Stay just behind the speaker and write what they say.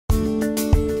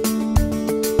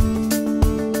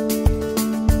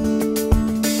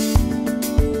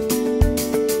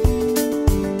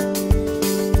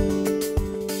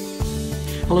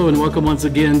Hello and welcome once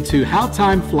again to How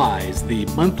Time Flies, the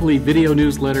monthly video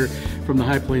newsletter from the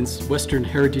High Plains Western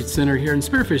Heritage Center here in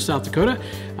Spearfish, South Dakota.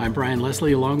 I'm Brian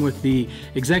Leslie, along with the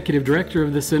executive director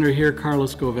of the center here, Carla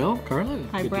Scoville. Carla,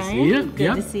 hi, good Brian. To see you.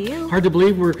 Good to see you. Hard to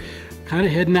believe we're kind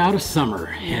of heading out of summer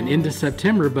and into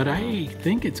September, but I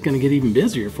think it's going to get even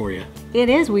busier for you. It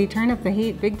is. We turn up the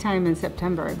heat big time in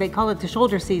September. They call it the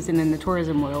shoulder season in the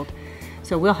tourism world.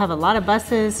 So we'll have a lot of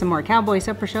buses, some more cowboy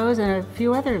supper shows, and a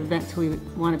few other events we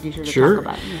want to be sure to talk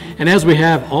about. Yeah. And as we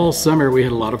have all summer, we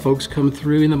had a lot of folks come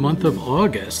through in the month of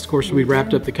August. Of course, we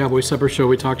wrapped up the cowboy supper show.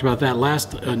 We talked about that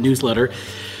last newsletter.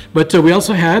 But we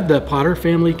also had the Potter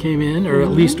family came in, or at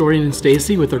least Orion and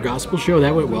Stacy with their gospel show.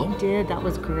 That went well. We did. That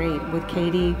was great with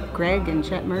Katie, Greg, and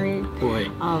Chet Murray. Boy.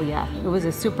 Oh, yeah. It was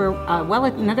a super,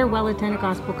 another well-attended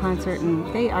gospel concert,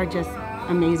 and they are just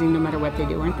amazing no matter what they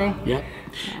do, aren't they? Yep.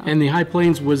 And the High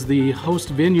Plains was the host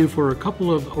venue for a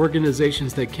couple of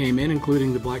organizations that came in,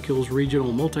 including the Black Hills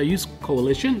Regional Multi-Use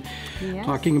Coalition,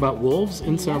 talking about wolves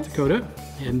in South Dakota.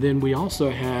 And then we also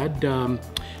had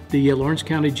the Lawrence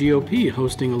County GOP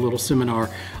hosting a little seminar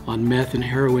on meth and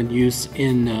heroin use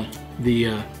in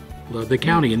the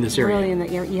county in this area. Really in the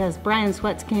area. Yes, Brian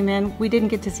Sweats came in. We didn't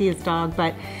get to see his dog,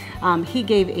 but he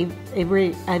gave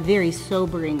a very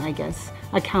sobering, I guess,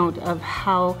 account of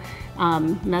how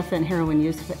meth and heroin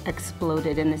use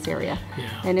exploded in this area. Yeah.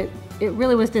 And it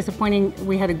really was disappointing.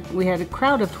 We had a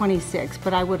crowd of 26,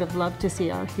 but I would have loved to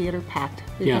see our theater packed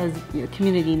because the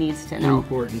community needs to know. An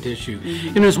important issue.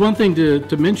 And there's one thing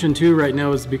to mention too right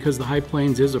now is because the High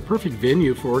Plains is a perfect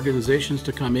venue for organizations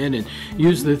to come in and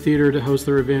use the theater to host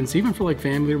their events, even for like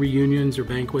family reunions or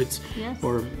banquets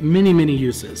or many, many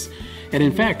uses. And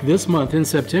in fact, this month in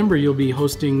September, you'll be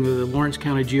hosting the Lawrence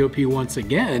County GOP once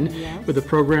again with a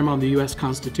program on the U.S.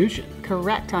 Constitution.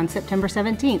 Correct, on September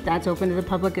 17th. That's open to the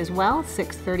public as well,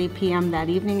 6:30 p.m. that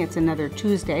evening. It's another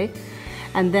Tuesday.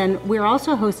 And then we're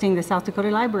also hosting the South Dakota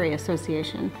Library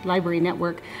Association, Library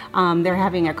Network. They're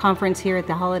having a conference here at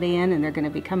the Holiday Inn, and they're going to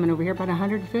be coming over here, about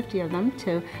 150 of them,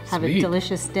 to have a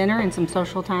delicious dinner and some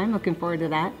social time. Looking forward to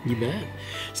that. You bet.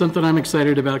 Something I'm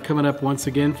excited about coming up once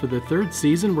again for the third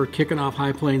season. We're kicking off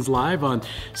High Plains Live on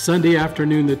Sunday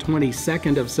afternoon, the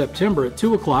 22nd of September at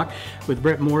 2 o'clock with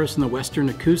Brett Morris and the Western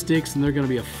Acoustics, and they're going to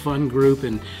be a fun group,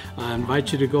 and I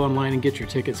invite you to go online and get your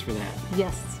tickets for that.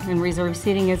 Yes, and reserved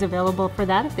seating is available for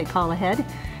that if they call ahead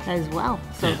as well.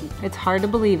 So it's hard to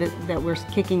believe that we're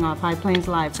kicking off High Plains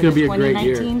Live for the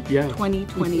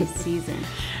 2019-2020 season.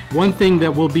 One thing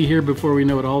that will be here before we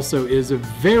know it also is a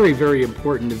very, very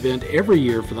important event every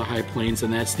year for the High Plains,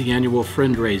 and that's the annual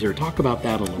Friendraiser. Talk about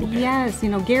that a little bit. Yes, you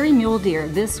know, Gary Mule Deer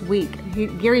this week,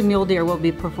 Gary Mule Deer will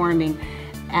be performing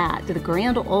at the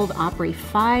Grand Ole Opry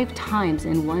 5 times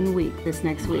in 1 week this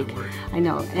next week. I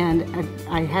know, and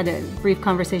I had a brief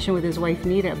conversation with his wife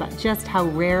Nita about just how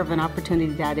rare of an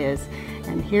opportunity that is.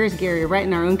 And here's Gary right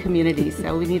in our own community,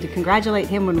 so we need to congratulate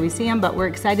him when we see him, but we're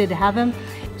excited to have him.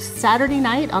 Saturday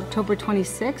night, October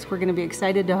 26th, we're going to be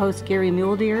excited to host Gary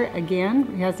Mule Deer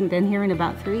again. He hasn't been here in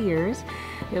about 3 years.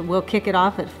 We'll kick it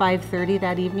off at 5:30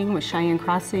 that evening with Cheyenne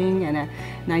Crossing and a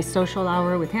nice social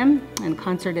hour with him, and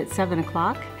concert at 7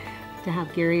 o'clock to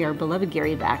have Gary, our beloved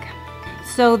Gary, back.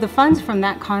 So the funds from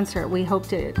that concert we hope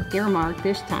to earmark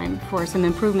this time for some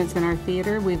improvements in our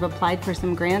theater. We've applied for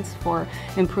some grants for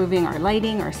improving our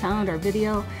lighting, our sound, our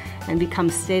video, and become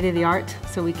state-of-the-art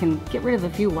so we can get rid of a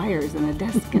few wires in the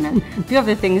desk and a few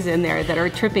other things in there that are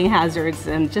tripping hazards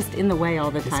and just in the way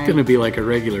all the time. It's going to be like a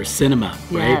regular cinema,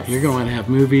 right? Yes. You're going to have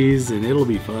movies and it'll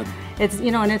be fun. It's,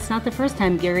 you know, and it's not the first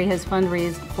time Gary has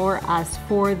fundraised for us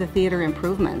for the theater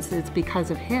improvements. It's because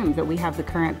of him that we have the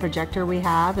current projector we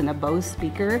have and the Bose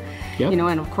speaker. You know,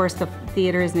 and of course the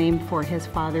theater is named for his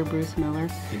father, Bruce Miller.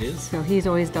 It is. So he's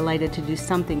always delighted to do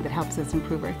something that helps us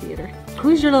improve our theater.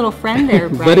 Who's your little friend there,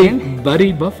 Brian?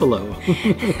 Buddy Buffalo.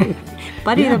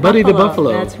 Buddy the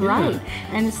Buffalo. That's right.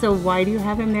 And so why do you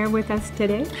have him there with us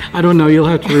today? I don't know. You'll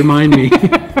have to remind me.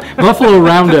 Buffalo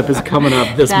Roundup is coming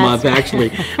up this month,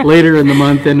 actually, later in the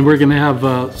month, and we're going to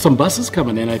have some buses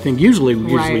coming in, I think. Usually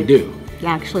do.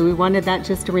 Actually, we wanted that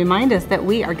just to remind us that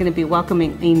we are going to be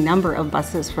welcoming a number of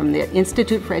buses from the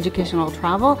Institute for Educational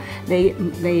Travel.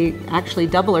 They actually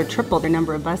double or triple their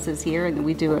number of buses here, and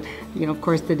we do, of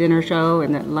course, the dinner show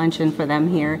and the luncheon for them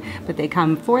here. But they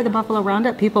come for the Buffalo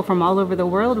Roundup. People from all over the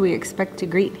world we expect to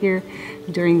greet here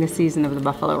during the season of the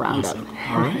Buffalo Roundup. Awesome.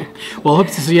 All right. Well, hope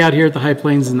to see you out here at the High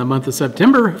Plains in the month of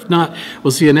September. If not, we'll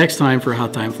see you next time for How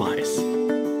Time Flies.